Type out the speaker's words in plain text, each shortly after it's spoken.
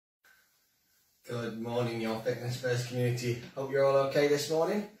Good morning, your Fitness First community. Hope you're all okay this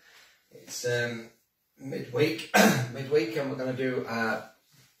morning. It's midweek, and we're going to do a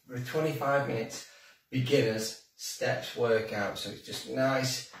 25 minutes beginners steps workout. So it's just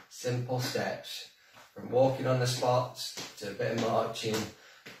nice, simple steps from walking on the spots to a bit of marching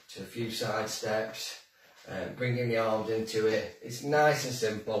to a few side steps, bringing the arms into it. It's nice and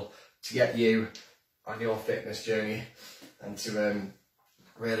simple to get you on your fitness journey and to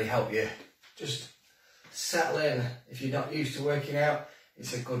really help you just settle in. If you're not used to working out,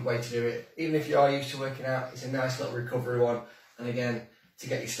 it's a good way to do it. Even if you are used to working out, it's a nice little recovery one. And again, to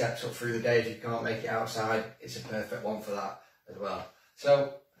get your steps up through the day if you can't make it outside, it's a perfect one for that as well.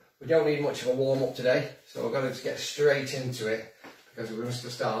 So we don't need much of a warm up today, so we're going to get straight into it because we're going to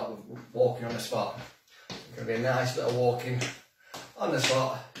start with walking on the spot. It's going to be a nice little walking on the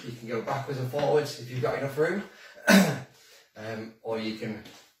spot. You can go backwards and forwards if you've got enough room, or you can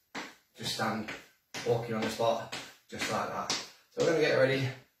just stand walking on the spot just like that. So we're going to get ready.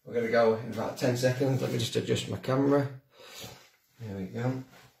 We're going to go in about 10 seconds. Let me just adjust my camera. There we go.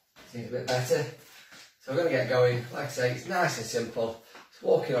 Seems a bit better. So we're going to get going. Like I say, it's nice and simple. It's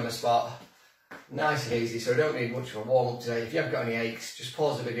walking on the spot. Nice and easy, so we don't need much of a warm up today. If you haven't got any aches, just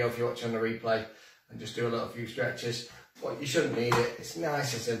pause the video if you're watching on the replay and just do a few stretches. But you shouldn't need it. It's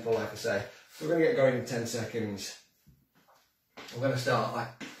nice and simple, like I say. So we're going to get going in 10 seconds. We're going to start like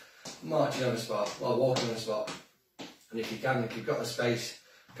marching on the spot, well, walking on the spot. And if you can, if you've got the space,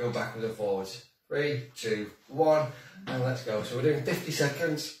 go backwards and forwards. 3, 2, 1, and let's go. So we're doing 50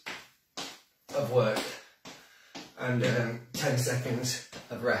 seconds of work and 10 seconds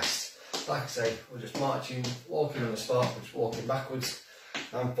of rest. Like I say, we're just marching, walking on the spot, we're just walking backwards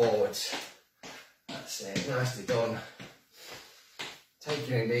and forwards. That's it, nicely done.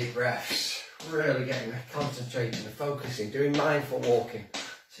 Taking in deep breaths, really getting concentrating and focusing, doing mindful walking.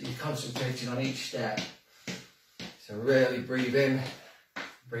 So you're concentrating on each step. So really breathe in,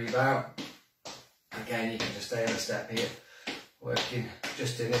 breathe out. Again, you can just stay on a step here, working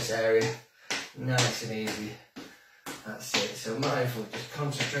just in this area, nice and easy. That's it. So mindful, just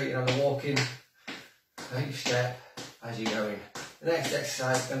concentrating on the walking, each step as you're going. The next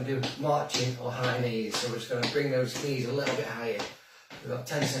exercise is going to do marching or high knees. So we're just going to bring those knees a little bit higher. We've got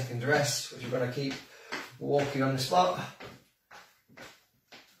 10 seconds rest, which we're going to keep walking on the spot.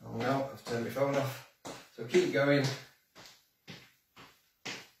 Oh no, I've turned my phone off. So keep going.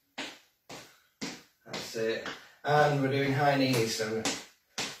 That's it. And we're doing high knees. So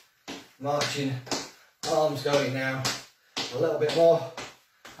marching, arms going now. A little bit more.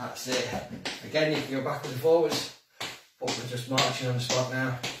 That's it. Again, you can go backwards and forwards, but we're just marching on the spot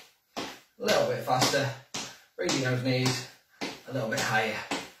now. A little bit faster. Bringing those knees a little bit higher.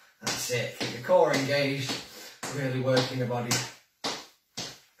 That's it. Keep the core engaged. Really working the body.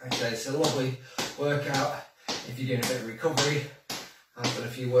 Like I said, it's a lovely workout if you're doing a bit of recovery. I've done a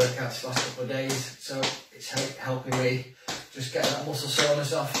few workouts the last couple of days, so it's helping me just get that muscle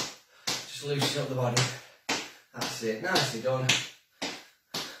soreness off, just loosen up the body. That's it, nicely done.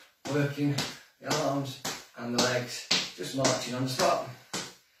 Working the arms and the legs, just marching on the spot.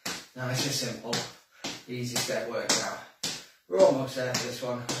 Nice and simple, easy step workout. We're almost there for this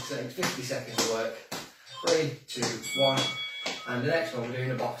one. Like I said, 50 seconds of work. 3, 2, 1. And the next one we're doing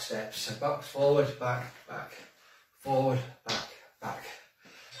the box steps. So box forward, back, back, forward, back, back,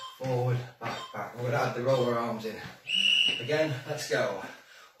 forward, back, back. We're going to add the roller arms in. Again, let's go.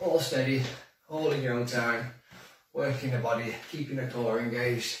 All steady, all in your own time. Working the body, keeping the core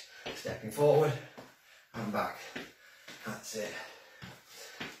engaged. Stepping forward and back. That's it.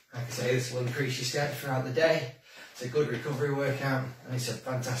 Like I say, this will increase your steps throughout the day. It's a good recovery workout and it's a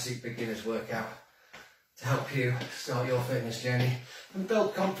fantastic beginner's workout to help you start your fitness journey and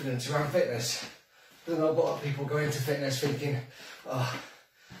build confidence around fitness. I don't know, a lot of people go into fitness thinking, oh,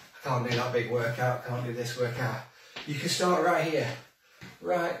 I can't do that big workout, can't do this workout. You can start right here.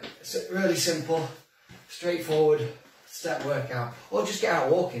 Right, it's really simple, straightforward step workout. Or just get out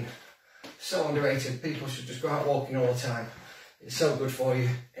walking. So underrated. People should just go out walking all the time. It's so good for you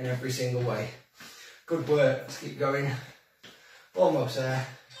in every single way. Good work. Let's keep going. Almost there.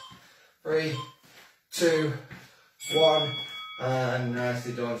 3, 2, 1, and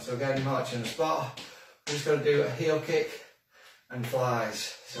nicely done. So again, marching on the spot. We're just going to do a heel kick and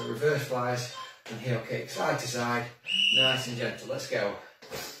flies. So reverse flies and heel kick, side to side, nice and gentle. Let's go.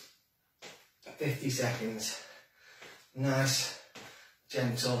 50 seconds. Nice,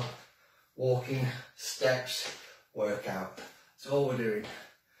 gentle, walking steps workout. That's all we're doing.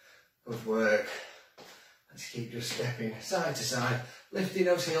 Good work. Let's keep just stepping side to side, lifting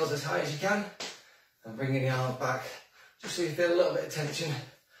those heels as high as you can and bringing the arms back just so you feel a little bit of tension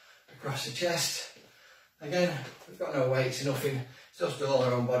across the chest. Again, we've got no weights, nothing, it's just all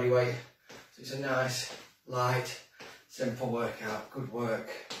our own body weight. So it's a nice, light, simple workout, good work.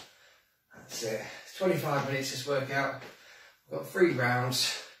 That's it. It's 25 minutes this workout. We've got 3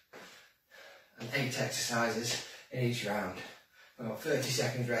 rounds and 8 exercises in each round. We've got 30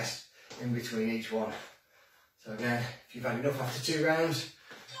 seconds rest in between each one. So again, if you've had enough after 2 rounds,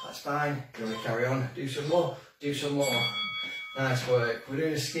 that's fine. If you want to carry on, do some more, do some more. Nice work. We're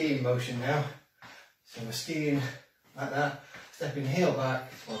doing a skiing motion now. So we're skiing like that, stepping heel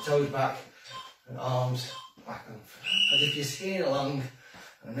back, or toes back, and arms back and as if you're skiing along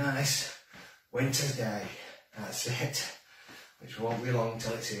a nice winter's day. That's it. Which won't be long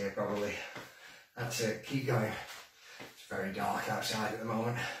till it's here probably. That's it, keep going. It's very dark outside at the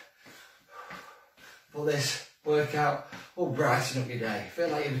moment. But this workout will brighten up your day. Feel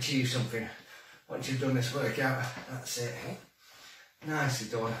like you've achieved something once you've done this workout. That's it. Nicely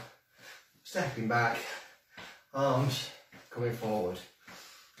done. Stepping back, arms coming forward.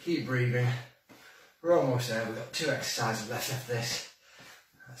 Keep breathing. We're almost there. We've got 2 exercises left after this.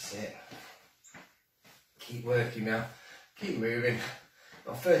 That's it. Keep working now. Keep moving.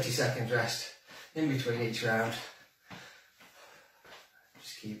 Got 30 seconds rest in between each round.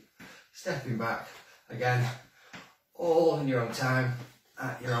 Just keep stepping back. Again, all in your own time,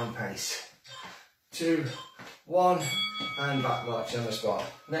 at your own pace. 2, 1, and back march on the spot.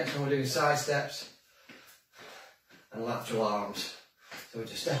 Next one we're doing side steps and lateral arms. So we're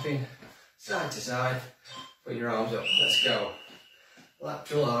just stepping side to side, put your arms up. Let's go.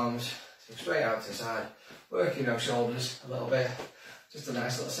 Lateral arms, so straight out to the side, working those shoulders a little bit. Just a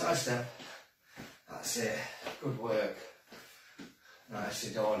nice little side step. That's it. Good work.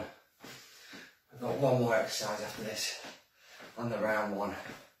 Nicely done. We've got 1 more exercise after this on the round 1.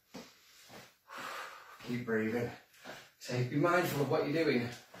 Keep breathing. So be mindful of what you're doing.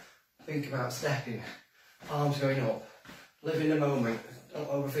 Think about stepping, arms going up, live in the moment. Don't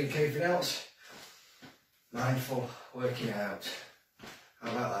overthink anything else. Mindful working out.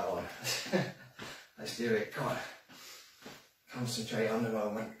 How about that one? Let's do it. Come on. Concentrate on the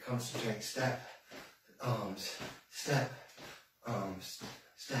moment. Concentrate. Step, arms, step, arms,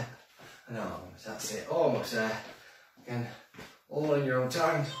 step, and arms. That's it. Almost there. Again, all in your own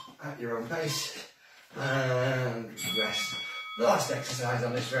time, at your own pace. And rest. The last exercise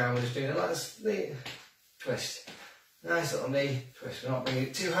on this round, we're just doing a last knee twist. Nice little knee twist. We're not bringing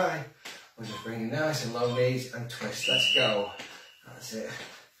it too high. We're just bringing nice and low knees and twist. Let's go. That's it.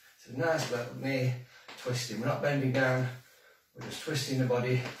 It's a nice little knee twisting. We're not bending down. We're just twisting the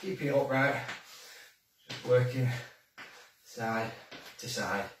body, keeping it upright. Just working side to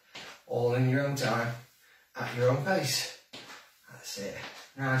side. All in your own time, at your own pace. That's it.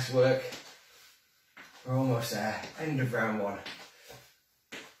 Nice work. We're almost there. End of round 1.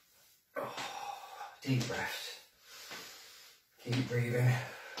 Oh, deep breaths. Keep breathing.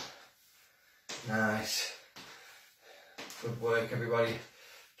 Nice. Good work, everybody.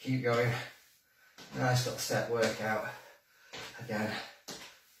 Keep going. Nice little step workout. Again,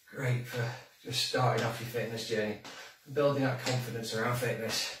 great for just starting off your fitness journey. Building that confidence around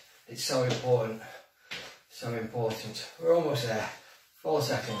fitness. It's so important. So important. We're almost there. 4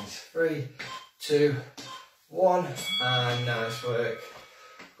 seconds. 3, 2, 1, and nice work.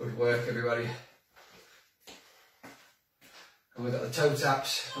 Good work, everybody. And we've got the toe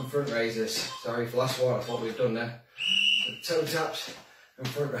taps and front raisers. Sorry for the last one, I thought we'd done there. The toe taps and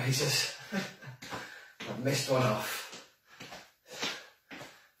front raisers. I've missed one off.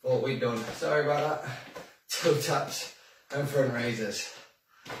 Thought we'd done. Sorry about that. Toe taps and front raisers.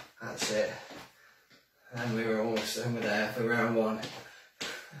 That's it. And we were almost done with there for round 1.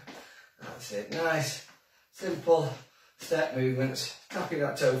 That's it. Nice, simple step movements. Tapping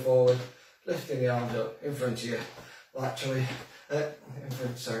that toe forward, lifting the arms up in front of you, laterally. Laterally.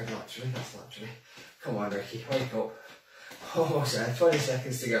 That's laterally. Come on, Ricky, wake up. Almost there. 20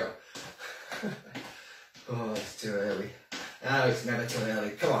 seconds to go. Oh, it's too early. No, it's never too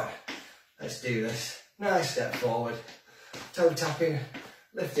early. Come on, let's do this. Nice step forward, toe tapping,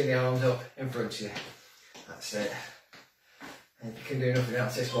 lifting the arms up in front of you. That's it. And if you can do nothing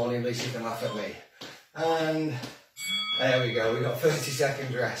else this morning, at least you can laugh at me. And there we go, we've got 30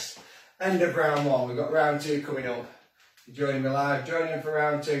 seconds rest. End of round 1, we've got round 2 coming up. If you're joining me live, join in for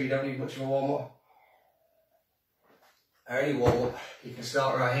round 2, you don't need much of a warm up. Any warm up, you can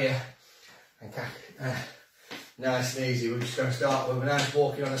start right here. And nice and easy, we're just going to start with a nice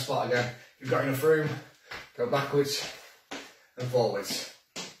walking on the spot again. If you've got enough room, go backwards and forwards.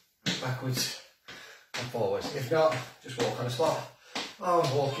 Backwards and forwards. If not, just walk on the spot.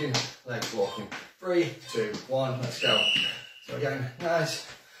 Arms walking, legs walking. 3, 2, 1, let's go. So again, nice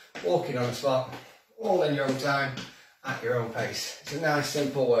walking on the spot, all in your own time, at your own pace. It's a nice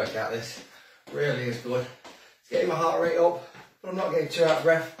simple workout this, really is good. It's getting my heart rate up, but I'm not getting too out of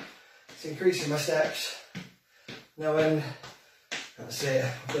breath. It's increasing my steps, no end. That's it,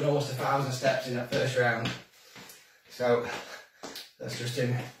 I've done almost 1,000 steps in that first round. So that's just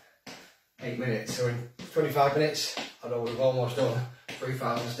in 8 minutes, so in 25 minutes I know we've almost done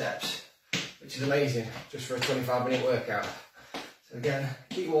 3,000 steps, which is amazing just for a 25-minute workout. So again,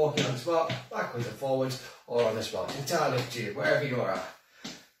 keep walking on the spot, backwards and forwards, or on the spot. It's entirely up to you, wherever you're at.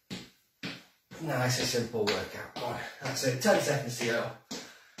 Nice and simple workout. Come on, that's it, 10 seconds to go.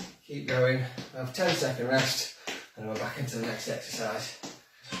 Keep going, we'll have 10-second rest, and we're back into the next exercise.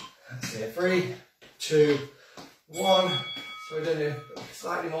 That's it, 3, 2, 1. So we're doing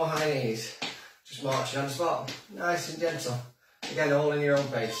slightly more high knees. Just marching on the spot, nice and gentle. Again, all in your own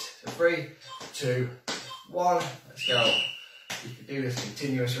pace. So 3, 2, 1, let's go. You can do this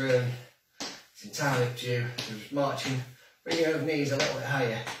continuous really. It's entirely up to you. So just marching, bringing those knees a little bit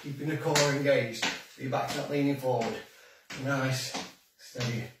higher, keeping the core engaged, so your back's not leaning forward. Nice,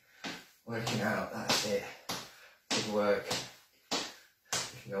 steady, working out, that's it. Good work.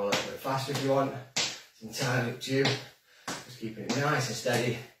 You can go a little bit faster if you want. It's entirely up to you. Just keeping it nice and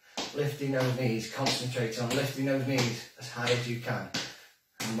steady. Lifting those knees, concentrate on lifting those knees as high as you can.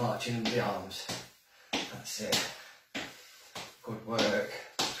 And marching with the arms. That's it. Good work.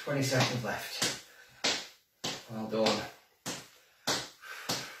 20 seconds left. Well done.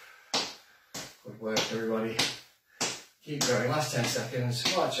 Good work everybody. Keep going, last 10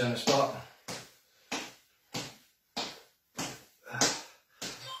 seconds. March on the spot.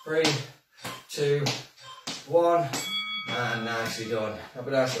 3, 2, 1. And nicely done. Have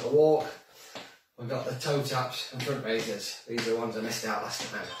a nice little walk. We've got the toe taps and front raisers. These are the ones I missed out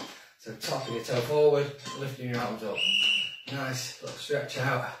last time. So topping your toe forward, lifting your arms up. Nice little stretch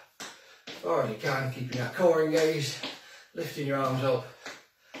out. Or you can, keeping that core engaged, lifting your arms up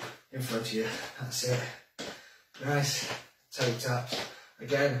in front of you. That's it. Nice toe taps.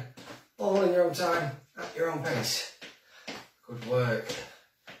 Again, all in your own time, at your own pace. Good work.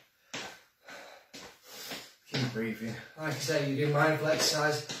 Keep breathing. Like I say, you do mindful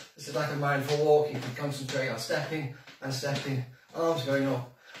exercise. This is like a mindful walk. You can concentrate on stepping and stepping. Arms going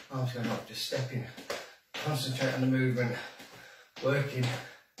up, just stepping. Concentrate on the movement. Working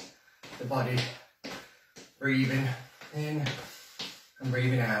the body. Breathing in and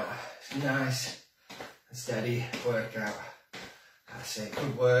breathing out. It's nice and steady workout. That's it.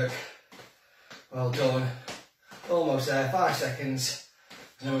 Good work. Well done. Almost there. 5 seconds.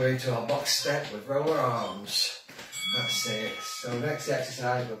 And then we're into our box step with roller arms. That's it. So next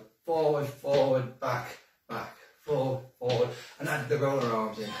exercise, we're forward, forward, back, back, forward, forward, and add the roller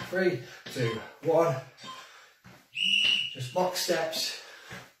arms in. 3, 2, 1. Just box steps.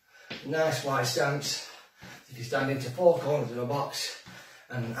 Nice wide stance. If you stand into 4 corners of a box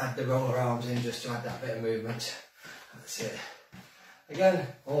and add the roller arms in just to add that bit of movement. That's it. Again,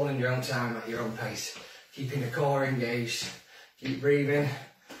 all in your own time, at your own pace. Keeping the core engaged. Keep breathing.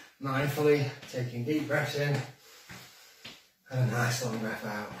 Mindfully, taking deep breaths in and a nice long breath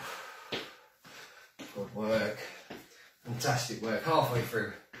out. Good work. Fantastic work. Halfway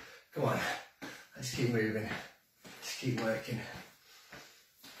through. Come on. Let's keep moving. Let's keep working.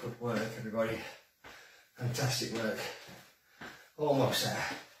 Good work, everybody. Fantastic work. Almost there.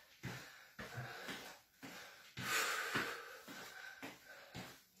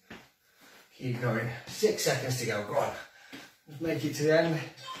 Keep going. 6 seconds to go. Go on. Let's make it to the end.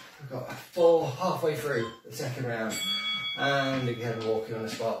 We've got halfway through the second round. And again, walking on the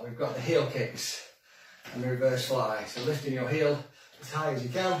spot. We've got the heel kicks and the reverse fly. So lifting your heel as high as you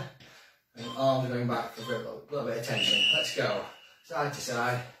can. And arms going back for a little bit of tension. Let's go. Side to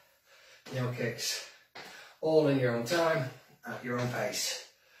side. Heel kicks. All in your own time, at your own pace.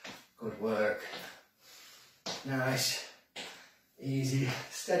 Good work. Nice. Easy,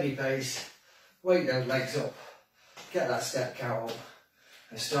 steady pace. Weight those legs up. Get that step count up.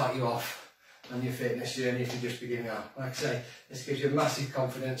 And start you off on your fitness journey if you're just beginning out. Like I say, this gives you massive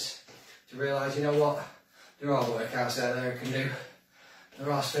confidence to realise, you know what, there are workouts out there I can do.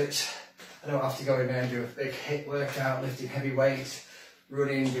 There are splits. I don't have to go in there and do a big HIIT workout, lifting heavy weights,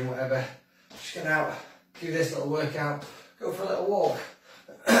 running, doing whatever. Just get out, do this little workout, go for a little walk.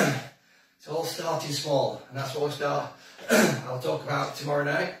 It's all starting small, and that's what we'll start. I'll talk about tomorrow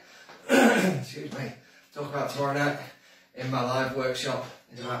night. Excuse me. Talk about tomorrow night in my live workshop.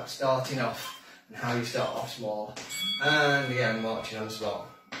 It's about starting off and how you start off small. And again, marching on the spot.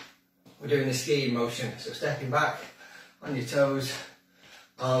 We're doing the skiing motion, so stepping back on your toes,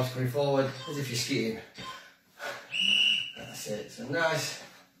 arms coming forward as if you're skiing. That's it. So nice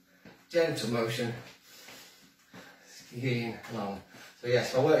gentle motion, skiing along. So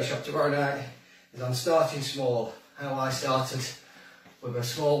yes, my workshop tomorrow night is on starting small. How I started with a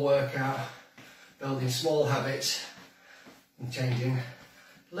small workout, building small habits and changing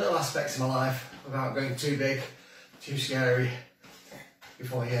little aspects of my life without going too big, too scary,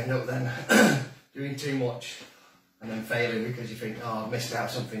 before you end up then doing too much and then failing because you think, oh, I've missed out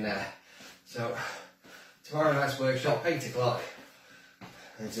something there. So tomorrow night's workshop, 8 o'clock,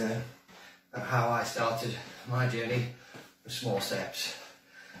 is how I started my journey with small steps.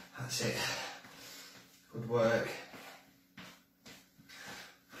 That's it. Good work.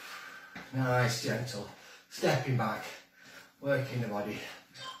 Nice, gentle. Stepping back, working the body,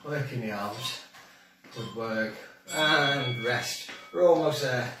 working the arms. Good work. And rest. We're almost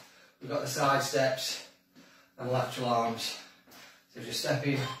there. We've got the side steps and lateral arms. So just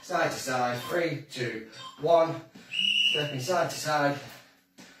stepping side to side. 3, 2, 1. Stepping side to side.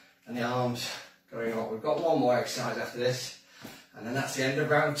 And the arms going up. We've got one more exercise after this. And then that's the end of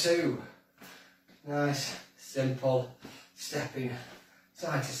round 2. Nice, simple, stepping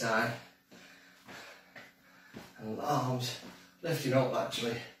side to side. And arms lifting up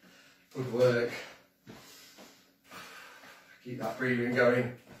actually. Good work. Keep that breathing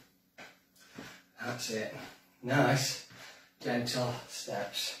going. That's it. Nice, gentle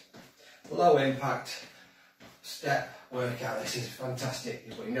steps. Low impact step workout. This is fantastic.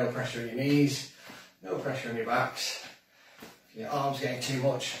 You're putting no pressure on your knees, no pressure on your backs. If your arms getting too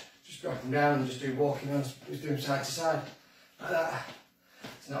much, just drop them down and just do walking on, just do them side to side. Like that.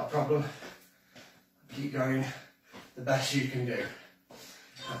 It's not a problem. Keep going the best you can do.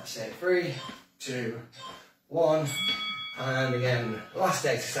 That's it. 3, 2, 1. And again, last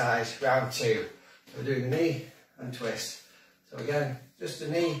exercise, round 2. So we're doing the knee and twist. So again, just the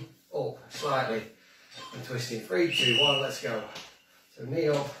knee up slightly and twisting. 3, 2, 1, let's go. So knee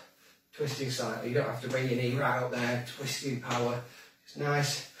up, twisting slightly. You don't have to bring your knee right up there, twisting power. Just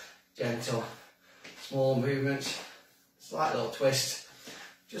nice, gentle, small movements, slight little twist.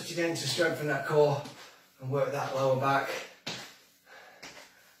 Just again to strengthen that core and work that lower back.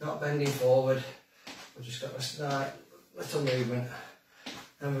 Not bending forward. We've just got a slight little movement.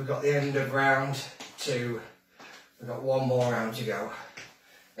 And we've got the end of round 2. We've got one more round to go.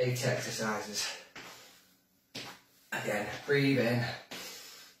 8 exercises. Again, breathe in,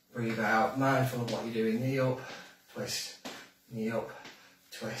 breathe out, mindful of what you're doing. Knee up, twist, knee up,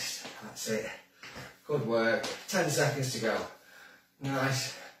 twist. That's it. Good work. 10 seconds to go.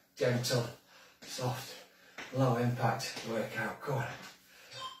 Nice, gentle, soft, low impact workout. Come on.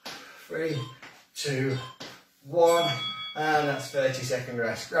 3, 2, 1, and that's 30-second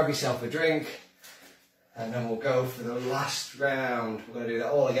rest. Grab yourself a drink, and then we'll go for the last round. We're going to do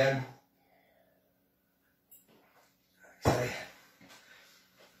that all again. Okay.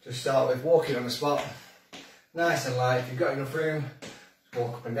 Just start with walking on the spot, nice and light. If you've got enough room, just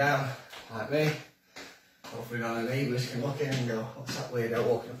walk up and down like me. Hopefully none of the neighbours can look in and go, what's that weirdo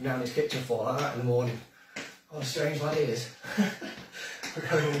walking up and down his kitchen for like that in the morning? What a strange lad he is. We're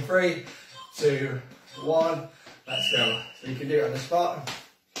going in 3, 2, 1, let's go. So you can do it on the spot,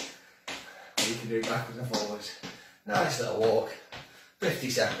 or you can do it backwards and forwards. Nice little walk, 50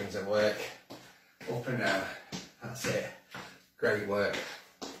 seconds of work, up and down, that's it. Great work.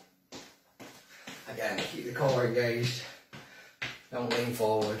 Again, keep the core engaged, don't lean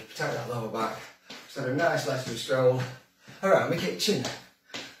forward, protect that lower back. Just have a nice leisurely stroll around the kitchen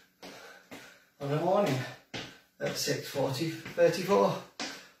on the morning at 6:34.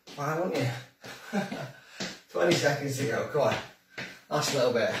 Why don't you? 20 seconds to go, come on. Last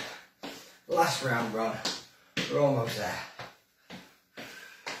little bit. Last round, Ron. We're almost there.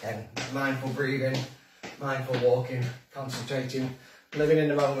 Again, mindful breathing, mindful walking, concentrating, living in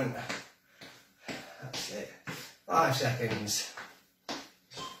the moment. That's it. 5 seconds.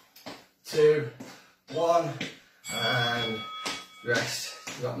 2, 1, and rest.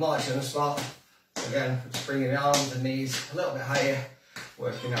 We've got marching on the spot. Again, just bringing the arms and knees a little bit higher,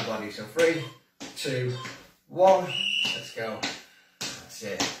 working that body. So 3, 2, 1, let's go. That's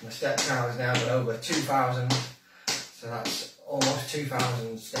it. My step count is now at over 2,000. So that's almost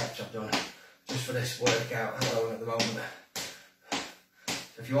 2,000 steps I've done just for this workout alone at the moment.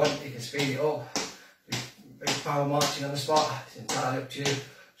 So if you want, you can speed it up. Do big power marching on the spot. It's entirely up to you. Just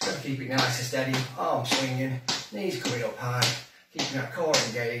got to keep it nice and steady. Arms swinging, knees coming up high, keeping that core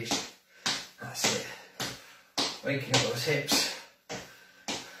engaged. That's it. Waking up those hips.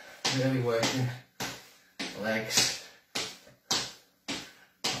 Really working the legs.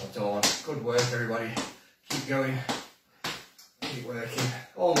 Well done. Good work, everybody. Keep going. Keep working.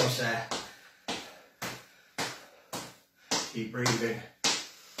 Almost there. Keep breathing.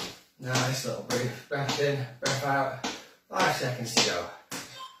 Nice little breath in, breath out. 5 seconds to go.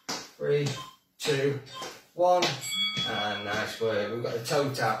 3, 2, 1, and nice work. We've got the toe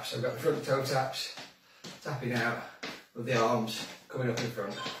taps. I've got the front toe taps, tapping out with the arms coming up in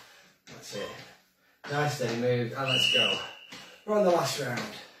front. That's it. Nice steady move, and let's go. We're on the last round.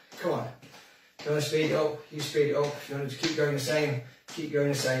 Come on. If you want to speed it up, you speed it up. If you want to keep going the same, keep going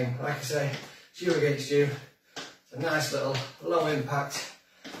the same. Like I say, it's you against you. It's a nice little low impact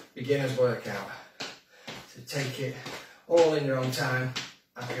beginner's workout. So take it all in your own time,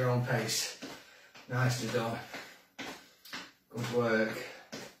 at your own pace. Nicely done. Good work.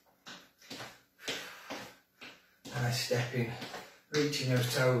 Nice stepping, reaching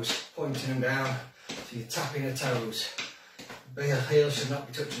those toes, pointing them down, so you're tapping the toes. The heels should not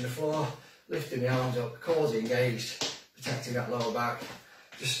be touching the floor, lifting the arms up, cores engaged, protecting that lower back.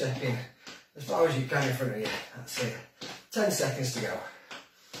 Just stepping as far as you can in front of you. That's it. 10 seconds to go.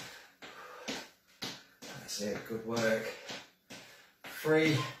 That's it, good work.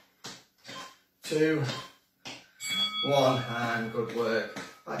 3, 2, 1, and good work.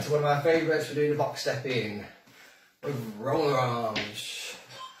 Back to one of my favourites for doing the box step in with roller arms.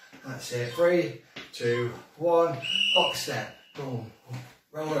 That's it. 3, 2, 1, box step. Boom.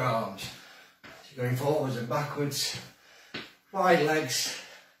 Roller arms. So you're going forwards and backwards. Wide legs.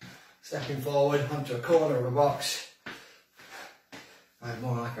 Stepping forward onto a corner of a box. And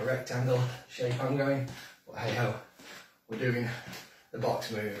more like a rectangle shape I'm going. But hey ho, we're doing the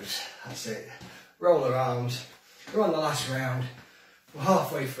box moves. That's it. Roller arms. We're on the last round. We're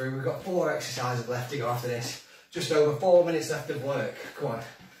halfway through. We've got 4 exercises left to go after this. Just over 4 minutes left of work. Come on.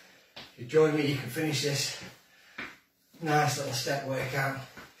 If you join me, you can finish this. Nice little step workout.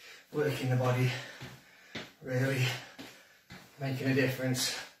 Working the body. Really making a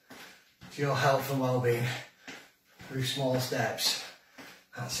difference to your health and well-being through small steps.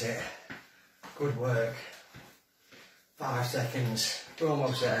 That's it. Good work. 5 seconds. We're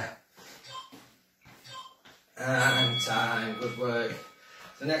almost there. And time. Good work.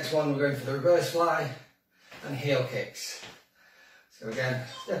 The next one, we're going for the reverse fly and heel kicks. So again,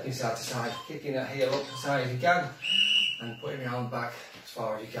 stepping side to side, kicking that heel up as high as you can and putting the arm back as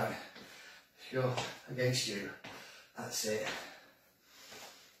far as you can. If you're against you, that's it.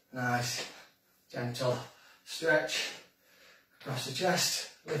 Nice, gentle stretch across the chest,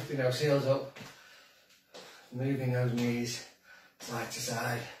 lifting those heels up, moving those knees side to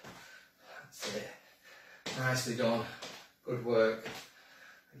side. That's it. Nicely done. Good work.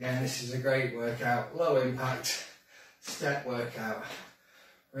 Again, this is a great workout, low impact, step workout.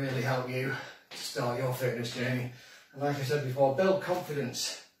 Really help you to start your fitness journey. And like I said before, build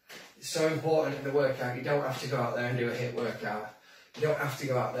confidence. It's so important in the workout. You don't have to go out there and do a HIIT workout. You don't have to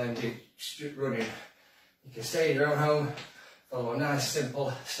go out there and do strict running. You can stay in your own home, follow a nice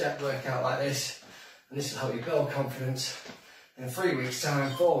simple step workout like this, and this will help you build confidence. In 3 weeks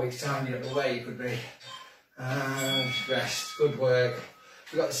time, 4 weeks time, you don't know where you could be. And rest, good work.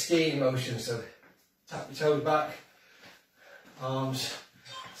 We've got the skiing motion, so tap your toes back, arms,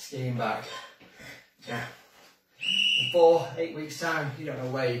 skiing back. Yeah. In 4-8 weeks time, you don't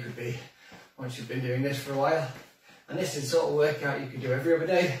know where you could be once you've been doing this for a while. And this is the sort of workout you can do every other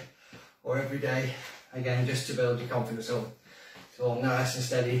day or every day, again, just to build your confidence up. It's all nice and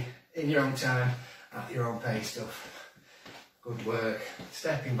steady, in your own time, at your own pace stuff. Good work.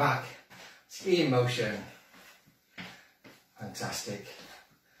 Stepping back, skiing motion. Fantastic.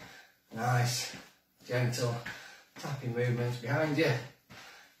 Nice, gentle, tapping movements behind you.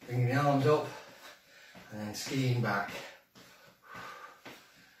 Bringing the arms up and then skiing back.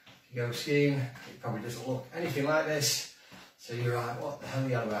 If you go skiing, it probably doesn't look anything like this. So you're like, what the hell are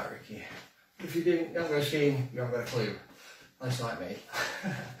you on about, Ricky? If you don't go skiing, you haven't got a clue. That's like me.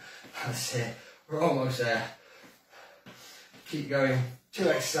 That's it. We're almost there. Keep going. 2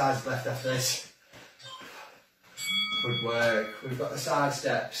 exercises left after this. Good work. We've got the side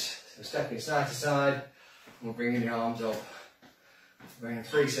steps. So stepping side to side, and we're bringing the arms up. Bringing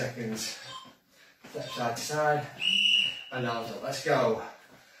 3 seconds. Step side to side, and arms up. Let's go.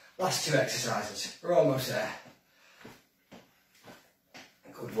 Last 2 exercises. We're almost there.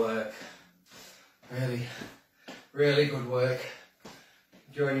 Good work. Really, really good work.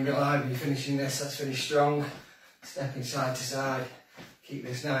 Joining me live, you're finishing this. Let's finish strong. Stepping side to side. Keep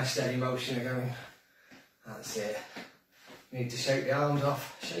this nice steady motion going. That's it. You need to shake the arms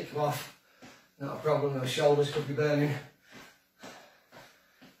off, shake them off. Not a problem, those shoulders could be burning.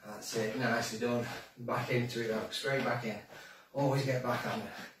 That's it, nicely done. Back into it though, straight back in. Always get back on.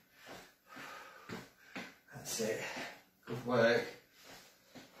 That's it. Good work.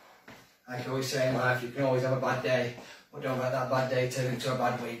 Like I always say in life, you can always have a bad day, but don't let that bad day turn into a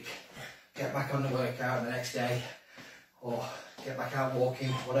bad week. get back on the workout the next day, or get back out walking,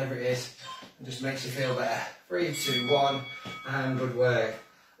 whatever it is, and just makes you feel better. 3, 2, 1, and good work.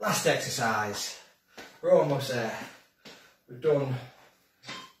 Last exercise. We're almost there. We've done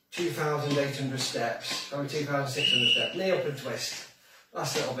 2,800 steps, probably 2,600 steps. Knee up and twist.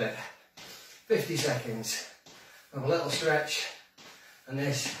 Last little bit. 50 seconds. Have a little stretch, and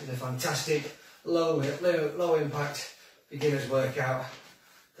this is a fantastic low impact beginner's workout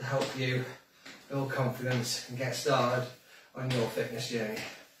to help you build confidence and get started on your fitness journey.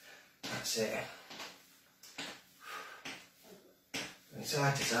 That's it. And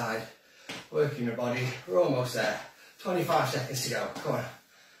side to side, working your body. We're almost there. 25 seconds to go. Come on.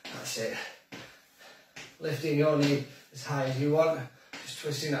 That's it. Lifting your knee as high as you want. Just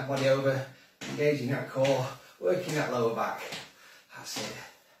twisting that body over, engaging that core, working that lower back. That's it.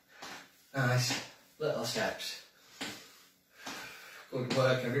 Nice little steps. Good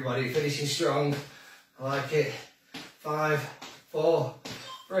work, everybody. Finishing strong. I like it. 5, 4,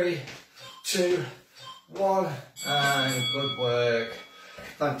 3, 2, 1, and good work.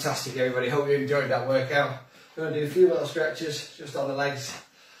 Fantastic, everybody. Hope you enjoyed that workout. We're going to do a few little stretches just on the legs.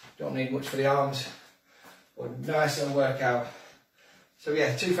 Don't need much for the arms, but nice little workout. So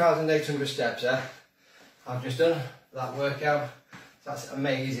yeah, 2,800 steps there. I've just done that workout. That's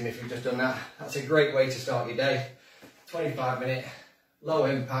amazing if you've just done that. That's a great way to start your day. 25-minute, low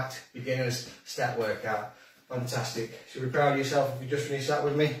impact, beginner's step workout. Fantastic. Should be proud of yourself if you just finished that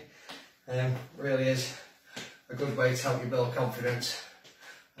with me. Really is a good way to help you build confidence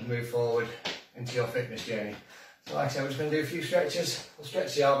and move forward into your fitness journey. So like I said, we're just going to do a few stretches. We'll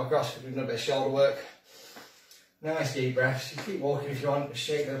stretch the arm across because we've done a bit of shoulder work. Nice deep breaths. You keep walking if you want. Just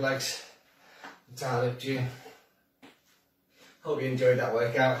shake those legs. Entirely up to you. Hope you enjoyed that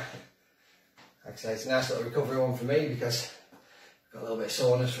workout. Like I say, it's a nice little recovery one for me because I've got a little bit of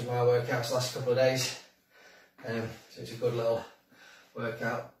soreness from my workouts the last couple of days. So it's a good little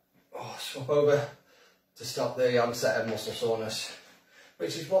workout. Oh, swap over to stop the onset of muscle soreness,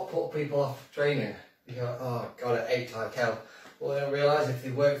 which is what put people off training. You go, oh God, it aches like hell. Well, they don't realise if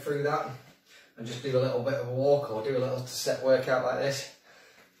they work through that and just do a little bit of a walk or do a little step workout like this,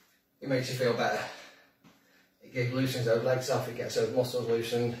 it makes you feel better. It loosens those legs off, it gets those muscles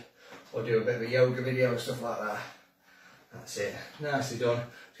loosened, or do a bit of a yoga video and stuff like that. That's it, nicely done.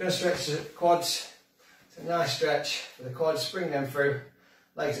 Just going to stretch the quads. It's a nice stretch for the quads, bring them through.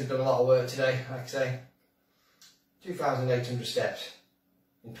 Legs have done a lot of work today, like I say. 2,800 steps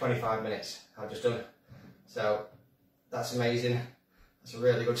in 25 minutes I've just done. So that's amazing. That's a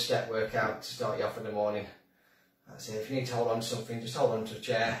really good step workout to start you off in the morning. That's it. If you need to hold on to something, just hold on to a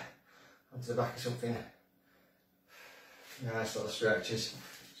chair, onto the back of something. Nice little stretches.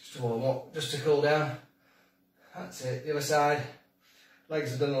 Just to warm up, just to cool down. That's it. The other side.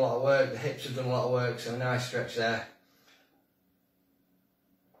 Legs have done a lot of work, the hips have done a lot of work, so a nice stretch there.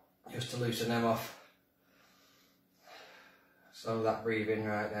 Just to loosen them off. Slow that breathing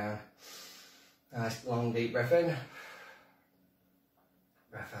right down. Nice long deep breath in.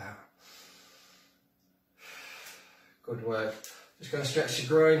 Breath out. Good work. Just going to stretch your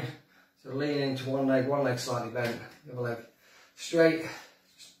groin. So lean into one leg slightly bent, the other leg straight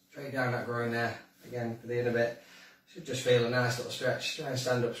down that groin there. Again for the inner bit. Should just feel a nice little stretch. Try and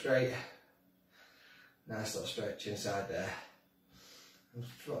stand up straight. Nice little stretch inside there. And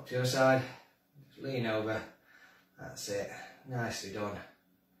drop to the other side. Just lean over. That's it. Nicely done.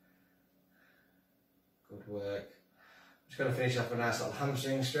 Good work. I'm just going to finish off with a nice little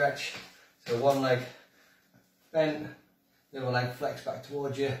hamstring stretch. So one leg bent, the other leg flex back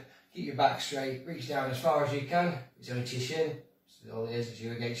towards you. Keep your back straight. Reach down as far as you can. It's only to your shin. That's all it is. It's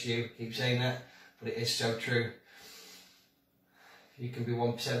you against you. Keep saying that, but it is so true. You can be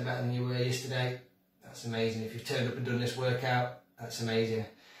 1% better than you were yesterday. That's amazing. If you've turned up and done this workout, that's amazing. You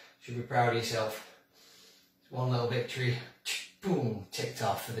should be proud of yourself. It's one little victory. Boom, ticked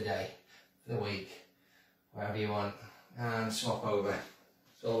off for the day, for the week, wherever you want. And swap over.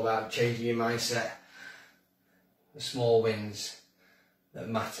 It's all about changing your mindset. The small wins that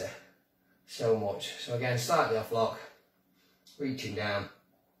matter so much. So again, slightly off lock, reaching down,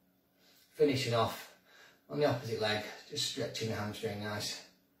 finishing off on the opposite leg, just stretching the hamstring, nice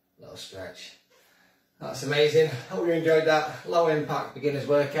little stretch. That's amazing. Hope you enjoyed that low impact beginner's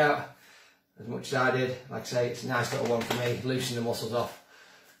workout as much as I did. Like I say, it's a nice little one for me, loosen the muscles off.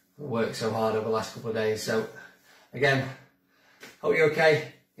 I worked so hard over the last couple of days. So again, hope you're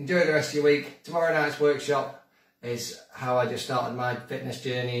okay. Enjoy the rest of your week. Tomorrow night's workshop is how I just started my fitness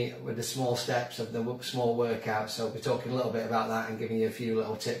journey with the small steps of the small workouts. So we'll be talking a little bit about that and giving you a few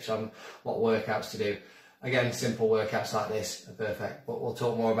little tips on what workouts to do. Again, simple workouts like this are perfect, but we'll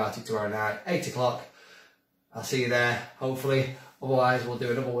talk more about it tomorrow night, 8 o'clock. I'll see you there, hopefully. Otherwise, we'll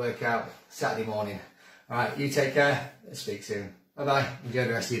do another workout Saturday morning. All right, you take care. Let's speak soon. Bye-bye. Enjoy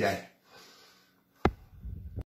the rest of your day.